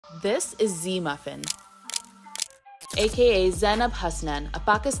This is Z Muffin, aka Zainab Hasnan, a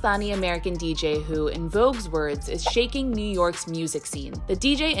Pakistani-American DJ who, in Vogue's words, is shaking New York's music scene. The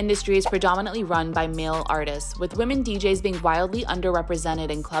DJ industry is predominantly run by male artists, with women DJs being wildly underrepresented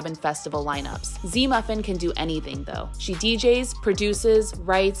in club and festival lineups. Z Muffin can do anything, though. She DJs, produces,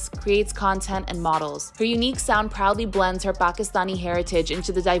 writes, creates content, and models. Her unique sound proudly blends her Pakistani heritage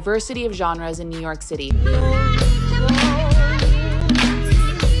into the diversity of genres in New York City,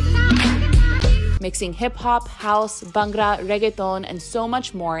 mixing hip-hop, house, bhangra, reggaeton, and so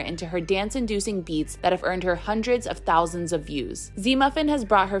much more into her dance-inducing beats that have earned her hundreds of thousands of views. Z Muffin has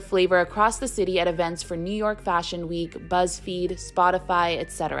brought her flavor across the city at events for New York Fashion Week, BuzzFeed, Spotify,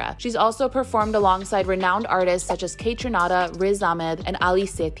 etc. She's also performed alongside renowned artists such as Kate Trinata, Riz Ahmed, and Ali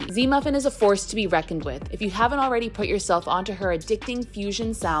Sethi. Z Muffin is a force to be reckoned with. If you haven't already put yourself onto her addicting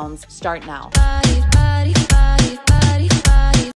fusion sounds, start now.